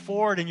a way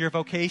forward in your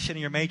vocation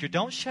and your major.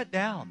 Don't shut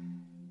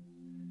down.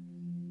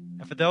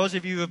 And for those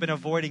of you who have been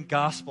avoiding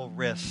gospel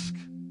risk,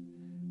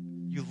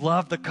 you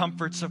love the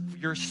comforts of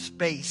your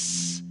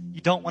space.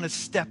 You don't want to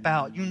step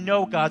out. You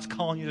know God's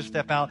calling you to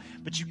step out,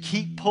 but you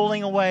keep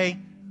pulling away.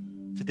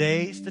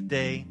 Today's the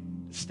day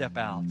to step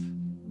out.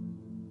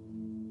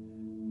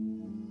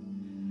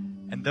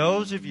 And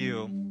those of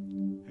you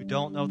who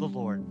don't know the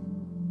Lord,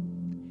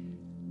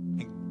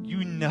 and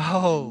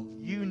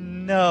you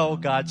know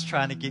God's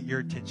trying to get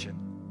your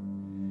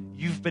attention.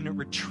 You've been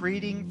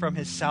retreating from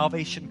his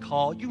salvation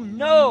call. You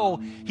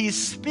know he's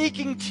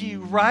speaking to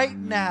you right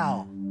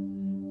now,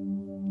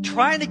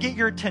 trying to get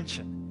your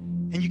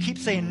attention. And you keep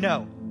saying,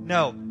 no.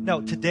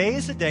 Today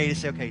is the day to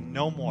say, okay,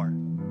 no more.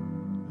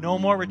 No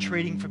more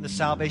retreating from the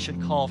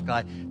salvation call of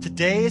God.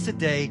 Today is the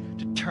day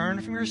to turn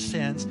from your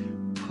sins.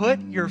 Put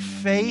your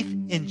faith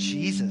in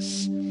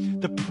Jesus,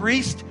 the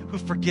priest who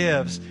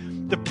forgives,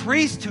 the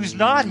priest who's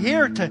not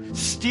here to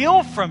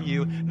steal from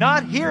you,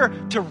 not here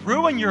to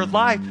ruin your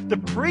life, the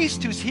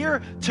priest who's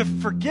here to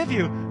forgive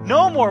you.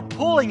 No more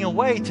pulling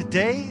away.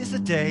 Today is the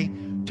day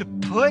to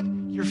put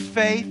your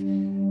faith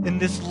in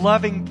this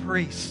loving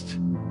priest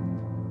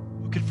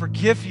who can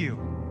forgive you,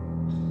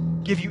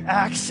 give you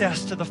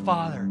access to the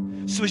Father.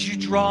 So as you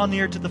draw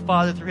near to the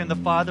Father through him, the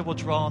Father will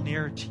draw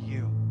near to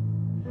you.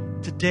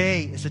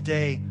 Today is a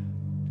day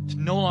to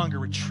no longer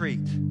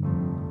retreat,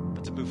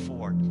 but to move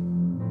forward.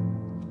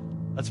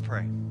 Let's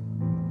pray.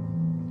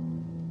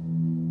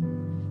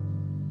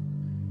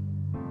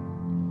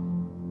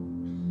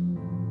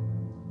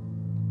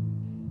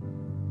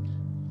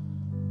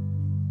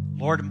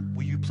 Lord,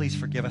 will you please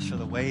forgive us for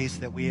the ways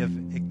that we have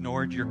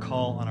ignored your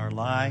call on our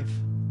life?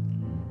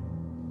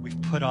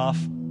 We've put off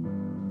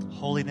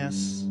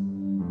holiness.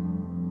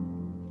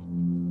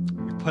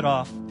 We've put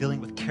off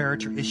dealing with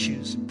character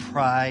issues and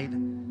pride.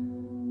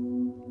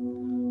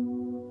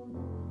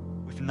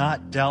 We've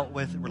not dealt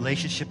with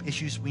relationship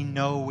issues we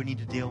know we need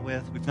to deal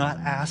with. We've not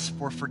asked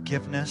for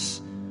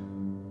forgiveness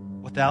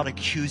without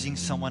accusing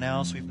someone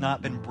else. We've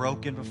not been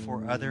broken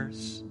before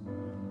others.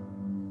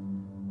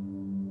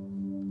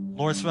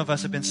 Lord, some of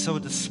us have been so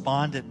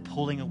despondent,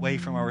 pulling away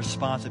from our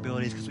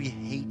responsibilities because we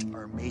hate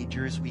our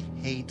majors, we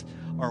hate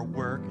our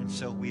work, and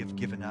so we have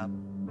given up.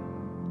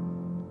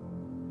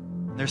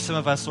 And there's some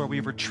of us, Lord,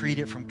 we've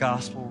retreated from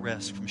gospel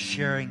risk, from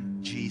sharing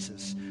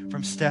Jesus,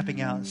 from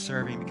stepping out and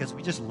serving because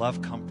we just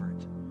love comfort.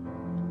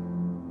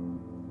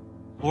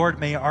 Lord,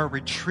 may our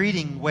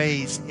retreating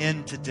ways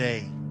end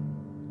today.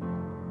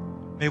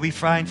 May we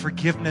find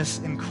forgiveness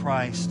in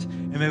Christ.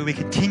 And may we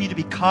continue to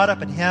be caught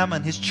up in him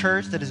and his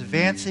church that is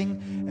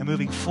advancing and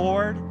moving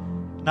forward,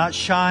 not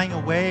shying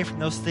away from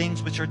those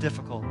things which are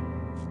difficult,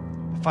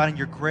 but finding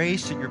your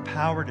grace and your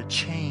power to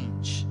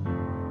change.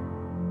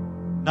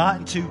 Not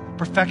into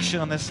perfection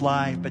on this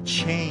life, but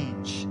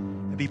change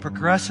and be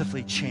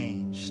progressively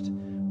changed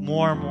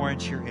more and more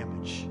into your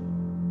image.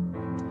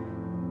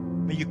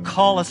 May you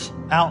call us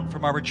out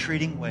from our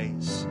retreating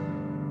ways.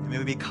 And may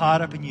we be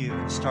caught up in you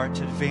and start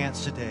to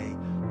advance today,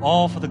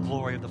 all for the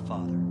glory of the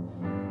Father.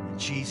 In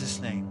Jesus'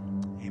 name,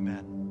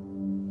 amen.